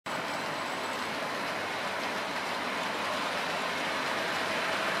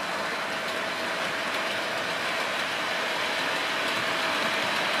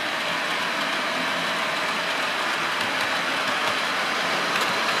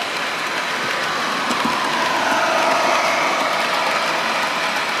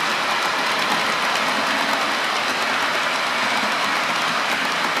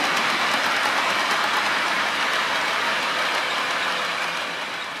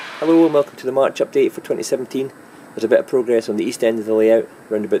Hello and welcome to the March update for 2017. There's a bit of progress on the east end of the layout,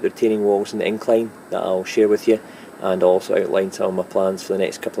 round about the retaining walls and the incline that I'll share with you, and also outline some of my plans for the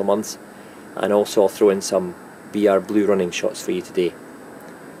next couple of months, and also I'll throw in some BR Blue running shots for you today.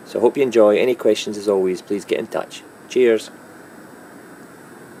 So I hope you enjoy. Any questions, as always, please get in touch. Cheers!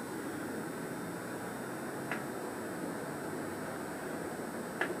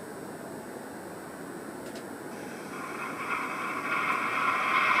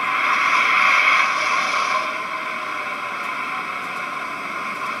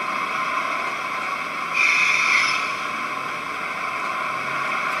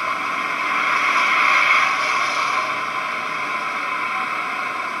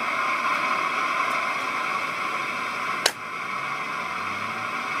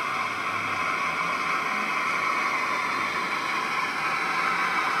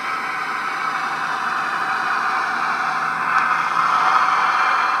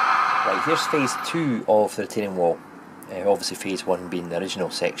 Right, here's phase 2 of the retaining wall, obviously phase 1 being the original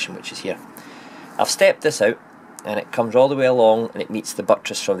section, which is here. I've stepped this out and it comes all the way along and it meets the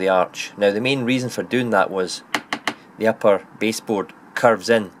buttress from the arch. Now the main reason for doing that was the upper baseboard curves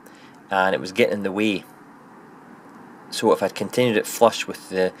in and it was getting in the way. So if I'd continued it flush with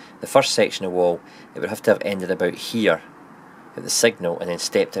the first section of wall, it would have to have ended about here at the signal and then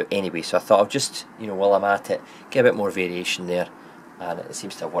stepped out anyway. So I thought I'll just, while I'm at it, get a bit more variation there. And it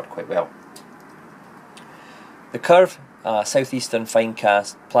seems to have worked quite well. The curve, southeastern fine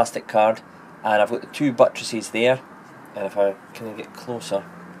cast plastic card, and I've got the two buttresses there, and if I can get closer,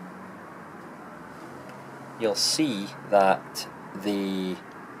 you'll see that the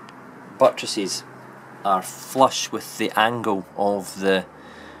buttresses are flush with the angle of the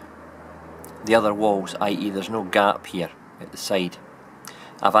other walls, i.e. there's no gap here at the side.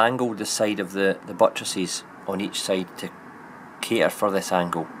 I've angled the side of the buttresses on each side to cater for this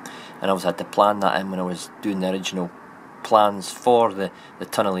angle, and I had to plan that in when I was doing the original plans for the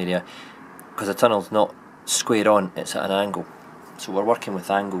tunnel area, because the tunnel's not square on, it's at an angle. So we're working with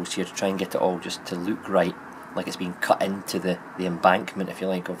angles here to try and get it all just to look right, like it's been cut into the embankment, if you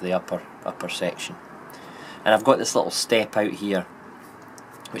like, of the upper section. And I've got this little step out here,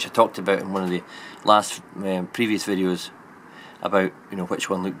 which I talked about in one of the last previous videos, about which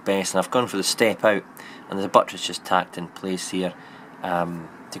one looked best, and I've gone for the step out, and there's a buttress just tacked in place here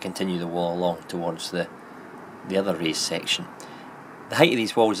to continue the wall along towards the other raised section. The height of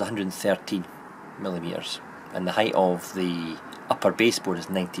these walls is 113mm, and the height of the upper baseboard is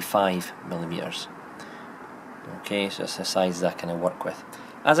 95mm. Okay, so that's the size that I kind of work with.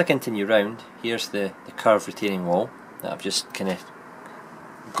 As I continue round, here's the curved retaining wall that I've just kind of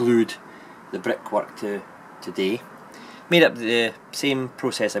glued the brickwork to today. Made up the same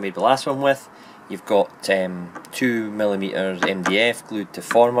process I made the last one with. You've got 2mm MDF glued to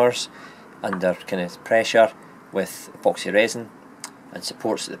formers under kind of pressure with epoxy resin, and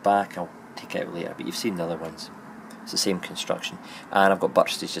supports at the back. I'll take it out later, but you've seen the other ones. It's the same construction, and I've got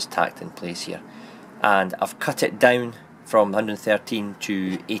buttresses just tacked in place here. And I've cut it down from 113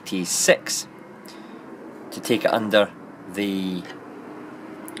 to 86 to take it under the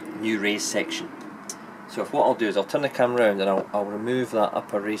new raised section. So what I'll do is I'll turn the camera around and I'll remove that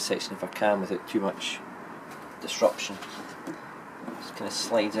upper raised section if I can without too much disruption. Just kind of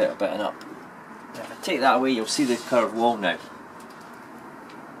slides out a bit and up. And if I take that away, you'll see the curved wall now,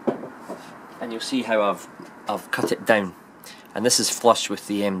 and you'll see how I've cut it down. And this is flush with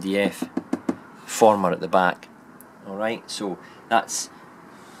the MDF former at the back. All right, so that's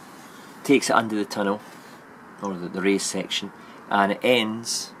takes it under the tunnel, or the raised section, and it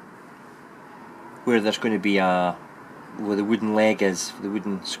ends where there's going to be where the wooden leg is, the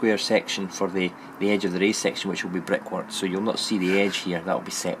wooden square section for the edge of the raised section, which will be brickwork. So you'll not see the edge here, that will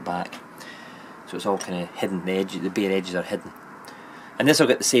be set back. So it's all kind of hidden, the bare edges are hidden. And this will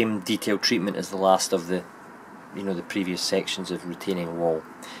get the same detailed treatment as the last of the previous sections of retaining wall.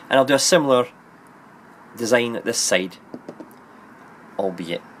 And I'll do a similar design at this side,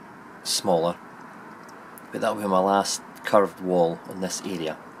 albeit smaller, but that will be my last curved wall on this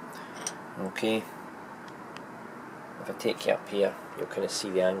area. Okay, if I take you up here, you'll kind of see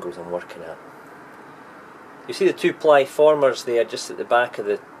the angles I'm working at. You see the 2-ply formers there just at the back of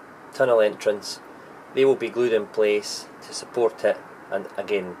the tunnel entrance. They will be glued in place to support it, and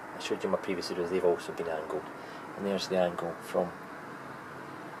again, I showed you in my previous videos, they've also been angled. And there's the angle from,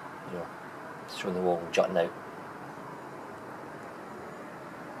 showing the wall jutting out.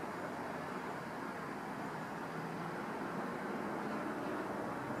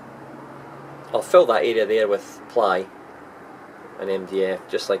 I'll fill that area there with ply and MDF,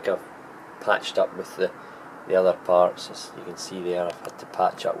 just like I've patched up with the the other parts, as you can see there, I've had to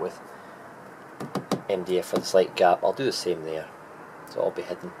patch up with MDF for the slight gap. I'll do the same there, so it'll be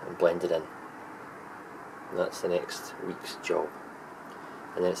hidden and blended in. And that's the next week's job.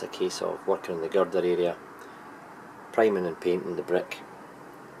 And then it's a case of working on the girder area, priming and painting the brick,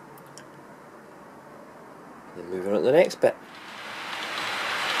 and then moving on to the next bit.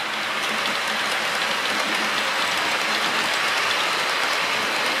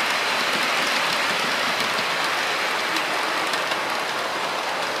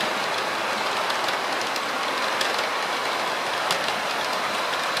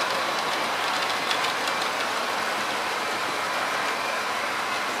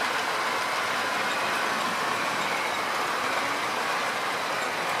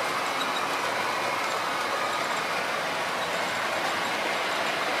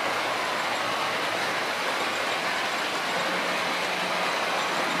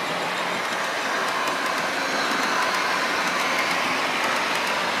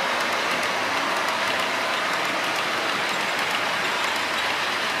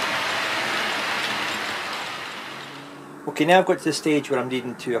 Okay, now I've got to the stage where I'm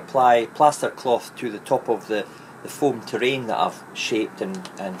needing to apply plaster cloth to the top of the foam terrain that I've shaped and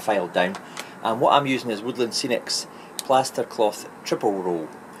filed down. And what I'm using is Woodland Scenic's plaster cloth triple roll,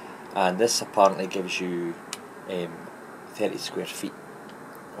 and this apparently gives you 30 square feet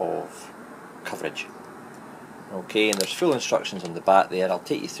of coverage. Okay, and there's full instructions on the back there. I'll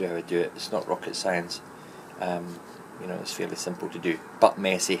take you through how I do it. It's not rocket science. You know, it's fairly simple to do, but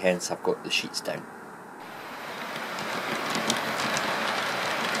messy, hence I've got the sheets down.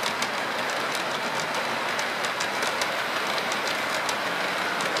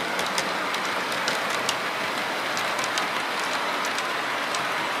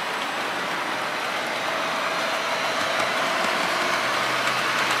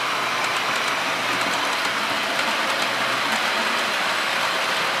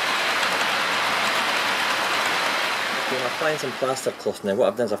 I'm applying some plaster cloth now. What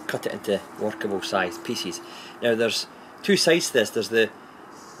I've done is I've cut it into workable size pieces. Now there's two sides to this. There's the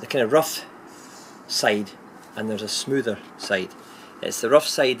kind of rough side and there's a smoother side. It's the rough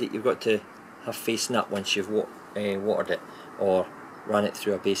side that you've got to have facing up once you've watered it or run it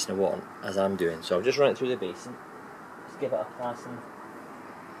through a basin of water, as I'm doing. So I'll just run it through the basin, just give it a passing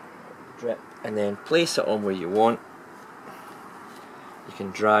drip and then place it on where you want. You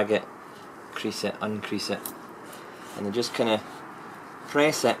can drag it, crease it, uncrease it, and then just kind of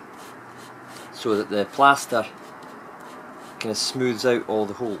press it so that the plaster kind of smooths out all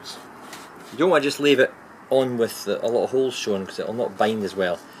the holes. You don't want to just leave it on with a lot of holes shown because it will not bind as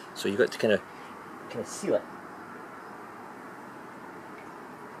well. So you've got to kind of seal it.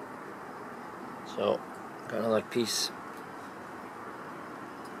 So got another piece,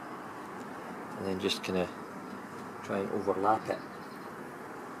 and then just kind of try and overlap it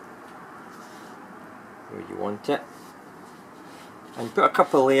where you want it, and put a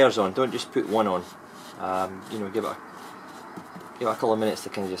couple of layers on. Don't just put one on. You know, give it a couple of minutes to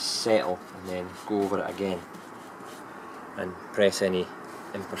kind of just settle, and then go over it again and press any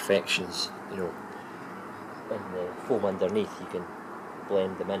imperfections, you know, in the foam underneath. You can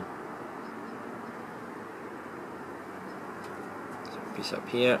blend them in. So a piece up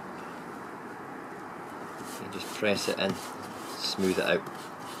here, you just press it in, smooth it out,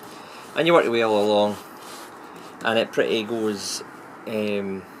 and you work your way all along, and it pretty goes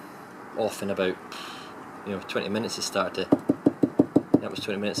off in about 20 minutes. It started to, that was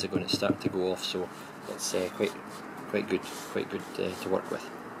 20 minutes ago, and it started to go off, so it's quite good to work with.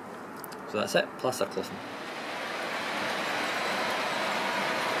 So that's it, plaster clothing.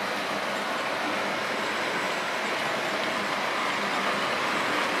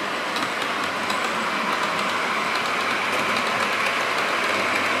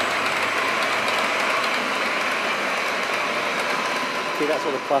 Okay, that's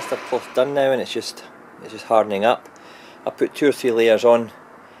all the plaster cloth done now, and it's just hardening up. I put 2 or 3 layers on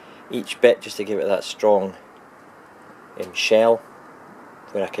each bit just to give it that strong shell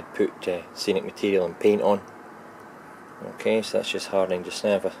where I could put scenic material and paint on. Okay, so that's just hardening just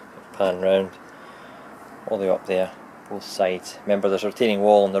now. If I pan round all the way up there, both sides. Remember, there's a retaining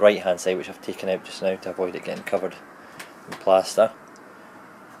wall on the right hand side which I've taken out just now to avoid it getting covered in plaster.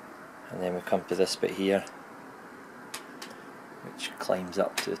 And then we come to this bit here, which climbs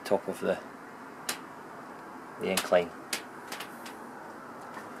up to the top of the incline,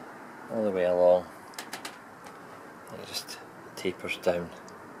 all the way along, and it just tapers down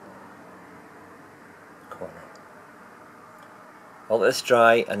the corner. I'll let this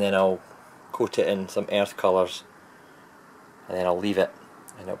dry, and then I'll coat it in some earth colours, and then I'll leave it,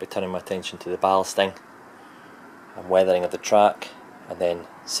 and I'll be turning my attention to the ballasting and weathering of the track, and then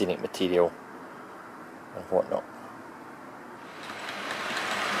scenic material and whatnot.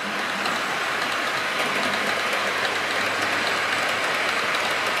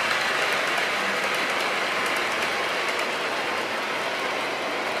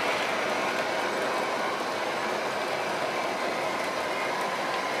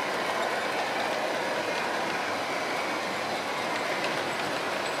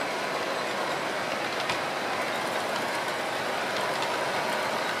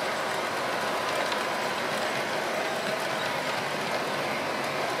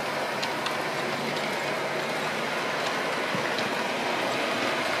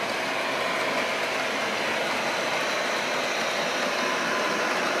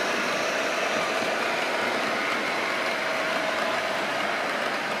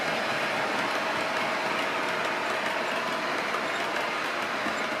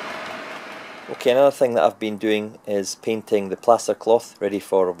 Okay, another thing that I've been doing is painting the plaster cloth, ready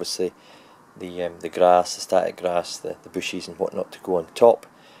for obviously the grass, the static grass, the bushes and whatnot to go on top.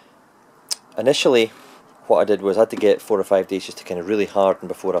 Initially, what I did was I had to get 4 or 5 days just to kind of really harden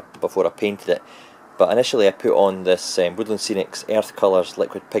before I painted it. But initially I put on this Woodland Scenics Earth Colours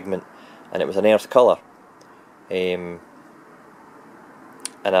liquid pigment, and it was an earth colour. And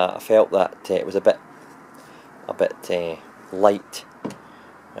I felt that it was a bit light.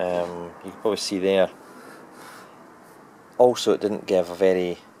 You can probably see there. Also, it didn't give a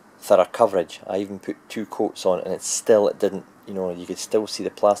very thorough coverage. I even put 2 coats on, and it didn't. You know, you could still see the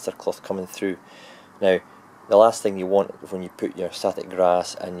plaster cloth coming through. Now, the last thing you want when you put your static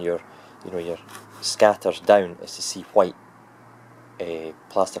grass and your scatters down is to see white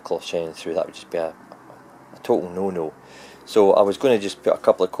plaster cloth shining through. That would just be a total no-no. So I was going to just put a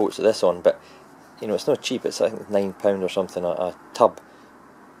couple of coats of this on, but you know, it's not cheap. It's I think £9 or something a tub.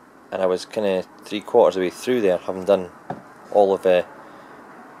 And I was kind of 3/4 of the way through there, having done all of the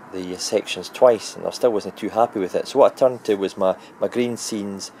sections twice, and I still wasn't too happy with it. So what I turned to was my Green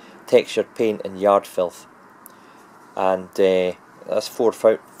Scenes textured paint and yard filth, and that's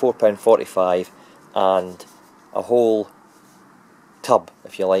 £4.45, and a whole tub,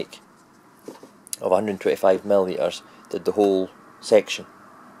 if you like, of 125 millilitres did the whole section.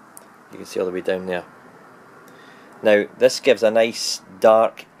 You can see all the way down there. Now this gives a nice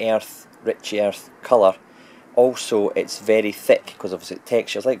dark earth, rich earth colour. Also it's very thick because obviously the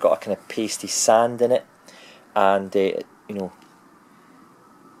texture, it's like got a kind of pasty sand in it, and you know,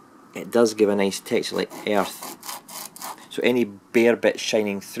 it does give a nice texture like earth. So any bare bits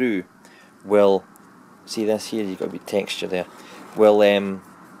shining through will, see this here, you've got a bit of texture there, will you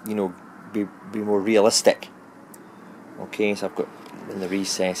know, be more realistic. Okay, so I've got in the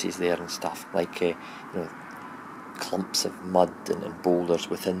recesses there and stuff, like you know, clumps of mud and boulders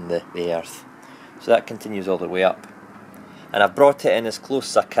within the earth. So that continues all the way up, and I've brought it in as close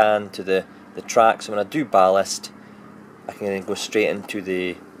as I can to the track, so when I do ballast I can then go straight into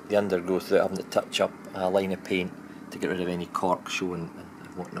the undergrowth without having to touch up a line of paint to get rid of any cork showing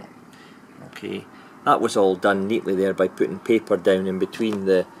and whatnot. Okay, that was all done neatly there by putting paper down in between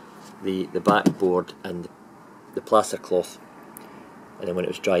the backboard and the plaster cloth, and then when it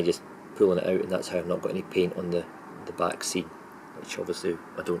was dry just pulling it out, and that's how I've not got any paint on the back seam, which obviously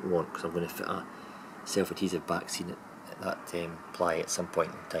I don't want, because I'm going to fit a self-adhesive back seam at that ply at some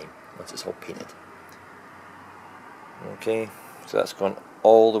point in time once it's all painted. Okay, so that's gone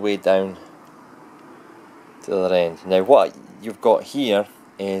all the way down to the other end. Now what you've got here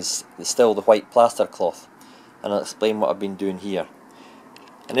is still the white plaster cloth, and I'll explain what I've been doing here.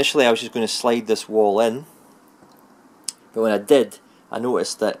 Initially I was just going to slide this wall in, but when I did, I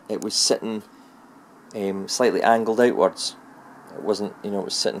noticed that it was sitting slightly angled outwards. It wasn't, you know, it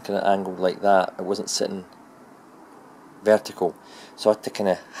was sitting kind of angled like that. It wasn't sitting vertical. So I had to kind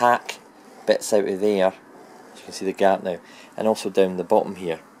of hack bits out of there. As you can see the gap now, and also down the bottom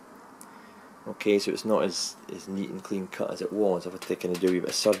here. Okay, so it's not as neat and clean cut as it was. I've had to kind of do a wee bit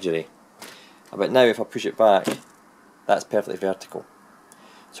of surgery. But now if I push it back, that's perfectly vertical.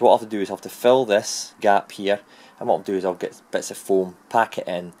 So what I'll have to do is I'll have to fill this gap here, and what I'll do is I'll get bits of foam, pack it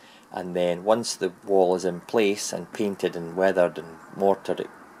in, and then once the wall is in place and painted and weathered and mortared,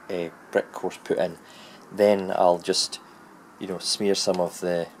 brick course put in, then I'll just, you know, smear some of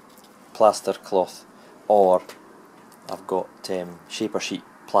the plaster cloth, or I've got shaper sheet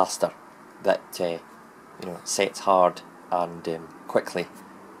plaster that you know, sets hard and quickly,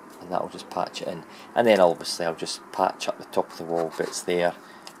 and that will just patch it in. And then obviously I'll just patch up the top of the wall bits there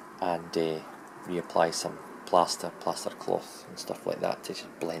and reapply some plaster cloth and stuff like that to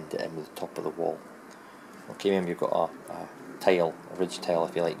just blend it in with the top of the wall. Okay, maybe you've got a tile, a ridge tile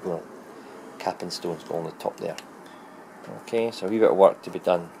if you like, going capping stones going on the top there. Okay, so a wee bit of work to be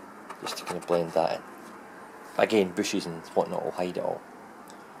done just to kind of blend that in. Again, bushes and whatnot will hide it all.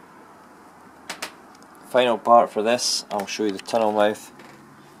 Final part for this, I'll show you the tunnel mouth,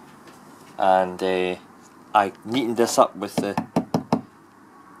 and I neatened this up with the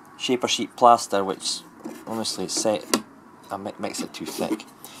shaper sheet plaster, which honestly is set, I mix it too thick,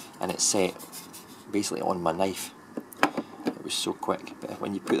 and it's set basically on my knife. It was so quick, but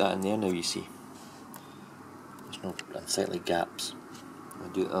when you put that in there now, you see there's no unsightly gaps. I'll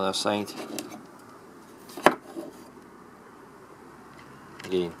do it the other side.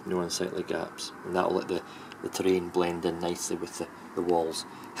 Again, no unsightly gaps, and that'll let the terrain blend in nicely with the walls.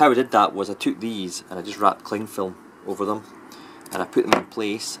 How I did that was I took these and I just wrapped cling film over them, and I put them in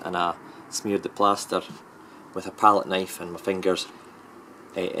place, and I smeared the plaster with a palette knife and my fingers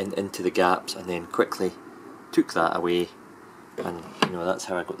into the gaps, and then quickly took that away, and you know, that's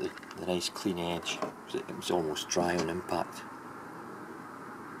how I got the nice clean edge. It was almost dry on impact.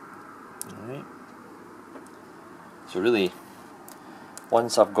 Alright, so really,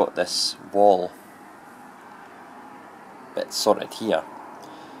 once I've got this wall bit sorted here,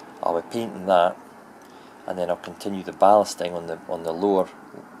 I'll be painting that, and then I'll continue the ballasting on the lower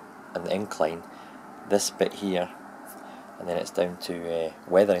and the incline, this bit here, and then it's down to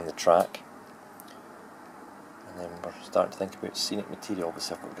weathering the track, and then we're starting to think about scenic material.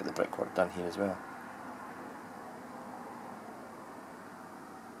 Obviously I've got to get the brickwork done here as well.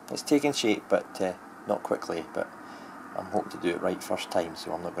 It's taking shape, but not quickly, but I'm hoping to do it right first time,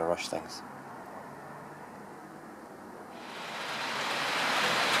 so I'm not going to rush things.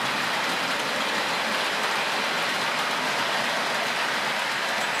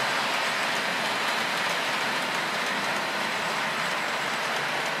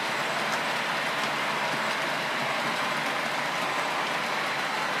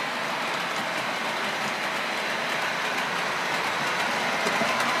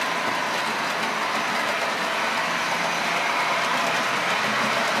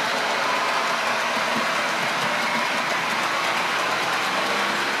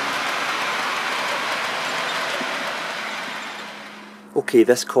 Okay,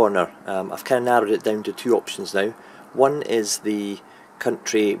 this corner, I've kind of narrowed it down to two options now. One is the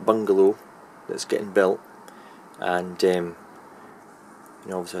country bungalow that's getting built, and you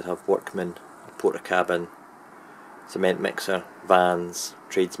know, obviously I'd have workmen, a porter cabin, cement mixer, vans,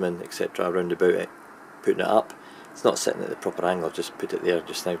 tradesmen, etc. around about it, putting it up. It's not sitting at the proper angle, I've just put it there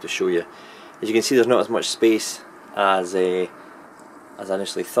just now to show you. As you can see, there's not as much space as I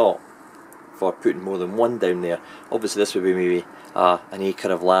initially thought for putting more than one down there. Obviously this would be maybe an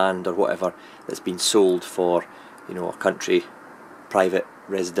acre of land or whatever that's been sold for, you know, a country private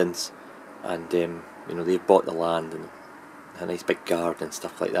residence, and you know, they've bought the land and a nice big garden and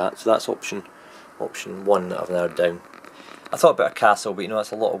stuff like that. So that's option one that I've narrowed down. I thought about a castle, but you know,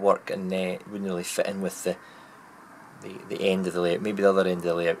 that's a lot of work, and it wouldn't really fit in with the end of the layout. Maybe the other end of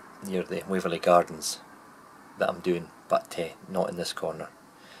the layout near the Waverley Gardens that I'm doing, but not in this corner.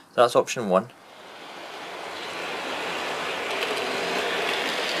 So that's option one.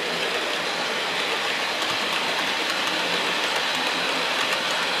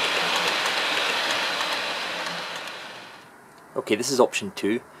 Okay, this is option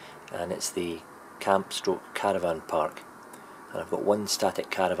two, and it's the camp stroke caravan park. And I've got one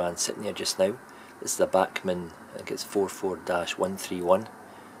static caravan sitting there just now. This is a Bachmann, I think it's 44-131,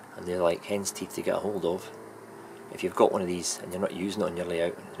 and they're like hen's teeth to get a hold of. If you've got one of these and you're not using it on your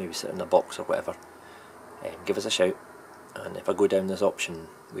layout, and it's maybe sitting in a box or whatever, give us a shout, and if I go down this option,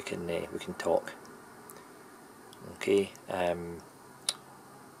 we can talk. Okay.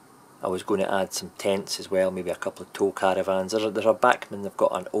 I was going to add some tents as well, maybe a couple of tow caravans. There's a Bachmann, they've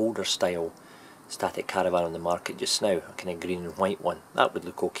got an older style static caravan on the market just now, a kind of green and white one. That would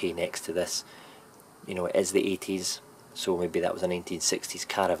look okay next to this. You know, it is the 80s, so maybe that was a 1960s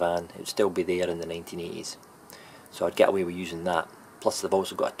caravan. It would still be there in the 1980s. So I'd get away with using that. Plus they've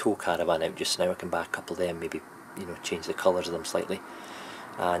also got a tow caravan out just now. I can buy a couple of them, maybe, you know, change the colours of them slightly.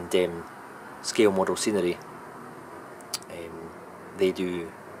 And scale model scenery, they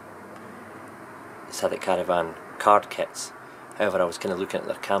do static caravan card kits. However, I was kind of looking at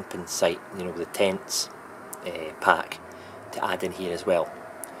their camping site, you know, with the tents pack to add in here as well.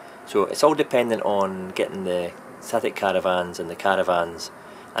 So it's all dependent on getting the static caravans and the caravans,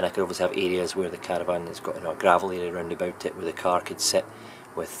 and I could obviously have areas where the caravan has got, you know, a gravel area around about it where the car could sit,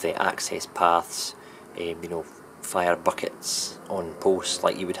 with the access paths, you know, fire buckets on posts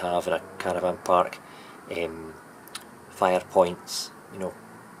like you would have in a caravan park, fire points, you know,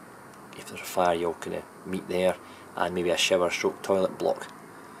 if there's a fire you'll kind of meet there, and maybe a shower stroke toilet block.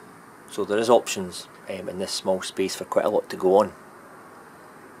 So there is options in this small space for quite a lot to go on.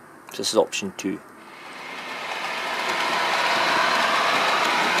 So this is option 2.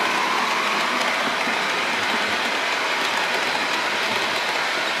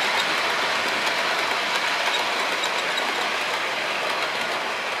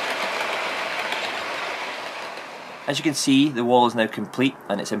 As you can see, the wall is now complete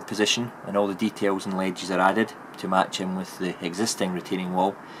and it's in position, and all the details and ledges are added to match in with the existing retaining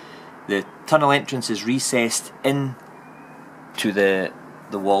wall. The tunnel entrance is recessed in to the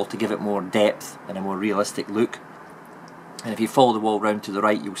wall to give it more depth and a more realistic look. And if you follow the wall round to the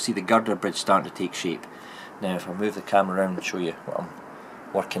right, you'll see the girder bridge starting to take shape. Now if I move the camera around and show you what I'm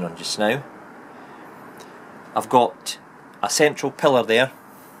working on just now. I've got a central pillar there,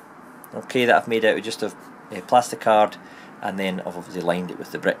 okay, that I've made out of just a plastic card, and then I've obviously lined it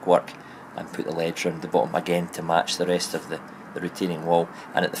with the brickwork and put the ledge around the bottom again to match the rest of the retaining wall.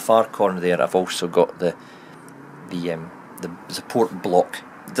 And at the far corner there I've also got the support block.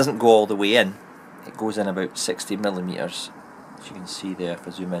 It doesn't go all the way in, it goes in about 60mm, as you can see there if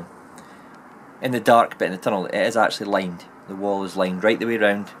I zoom in. In the dark bit in the tunnel it is actually lined, the wall is lined right the way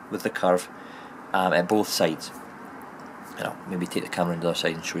around with the curve at both sides. And I'll maybe take the camera on the other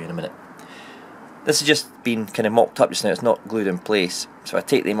side and show you in a minute. This has just been kind of mocked up just now, it's not glued in place. So I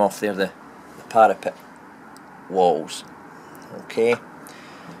take them off there, the parapet walls. Okay.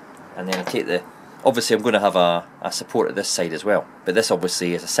 And then I take obviously I'm going to have a support at this side as well. But this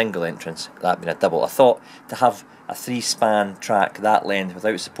obviously is a single entrance, that being a double. I thought to have a 3-span track that length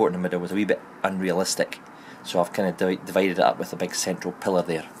without support in the middle was a wee bit unrealistic. So I've kind of divided it up with a big central pillar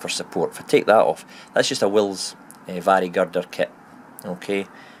there for support. If I take that off, that's just a Wills Vari girder kit. Okay.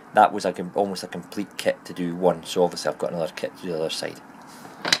 That was almost a complete kit to do one, so obviously I've got another kit to do the other side.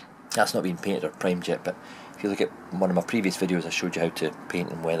 That's not been painted or primed yet, but if you look at one of my previous videos I showed you how to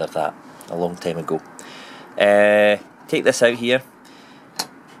paint and weather that a long time ago. Take this out here.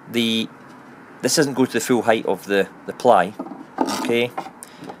 This doesn't go to the full height of the ply, okay?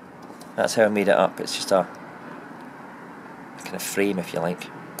 That's how I made it up. It's just a kind of frame, if you like,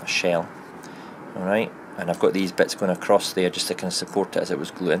 a shell. Alright. And I've got these bits going across there just to kind of support it as it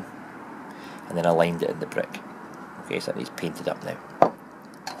was gluing, and then I lined it in the brick. Okay, so that needs painted up now.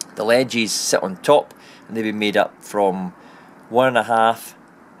 The ledges sit on top, and they've been made up from 1.5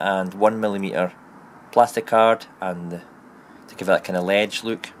 and 1mm plastic card, and to give that kind of ledge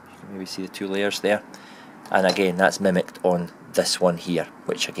look, you can maybe see the 2 layers there. And again, that's mimicked on this one here,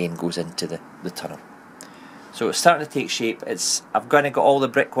 which again goes into the tunnel. So it's starting to take shape. I've kind of got all the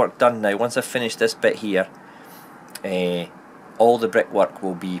brickwork done now. Once I've finished this bit here, all the brickwork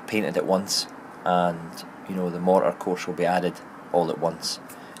will be painted at once, and you know, the mortar course will be added all at once,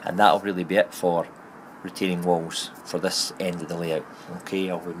 and that'll really be it for retaining walls for this end of the layout. Okay,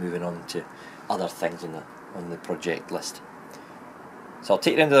 I'll be moving on to other things on the project list. So I'll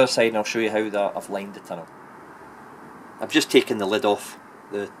take it into the other side and I'll show you how I've lined the tunnel. I've just taken the lid off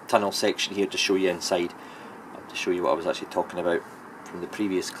the tunnel section here to show you inside, to show you what I was actually talking about from the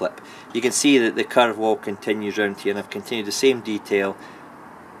previous clip. You can see that the curve wall continues round here, and I've continued the same detail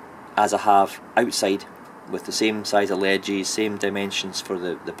as I have outside, with the same size of ledges, same dimensions for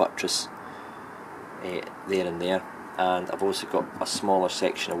the buttress there and there, and I've also got a smaller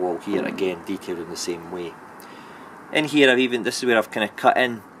section of wall here, again detailed in the same way. In here this is where I've kind of cut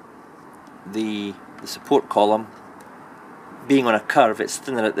in the support column. Being on a curve, it's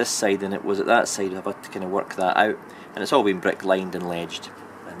thinner at this side than it was at that side. I've had to kind of work that out, and it's all been brick lined and ledged,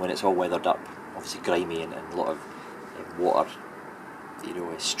 and when it's all weathered up, obviously grimy and a lot of water, you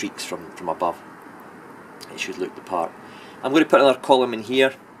know, streaks from above, it should look the part. I'm going to put another column in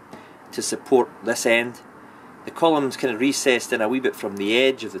here to support this end. The column's kind of recessed in a wee bit from the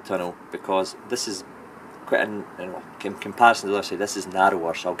edge of the tunnel, because this is quite in comparison to the other side, this is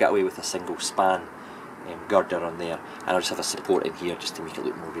narrower, so I'll get away with a single span girder on there, and I'll just have a support in here just to make it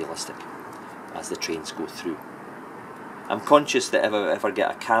look more realistic as the trains go through. I'm conscious that if I ever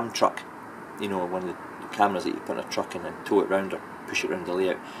get a cam truck, you know, one of the cameras that you put in a truck and then tow it round or push it around the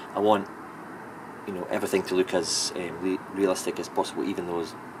layout, I want, you know, everything to look as realistic as possible, even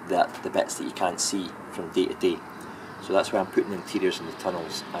those the bits that you can't see from day to day. So that's why I'm putting interiors in the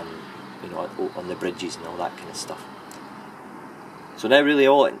tunnels and, you know, on the bridges and all that kind of stuff. So now really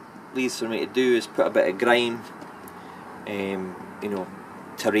all it leaves for me to do is put a bit of grime, you know,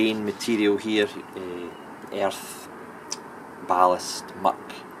 terrain material here, earth, ballast,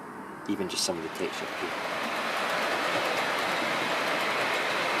 muck, even just some of the texture here.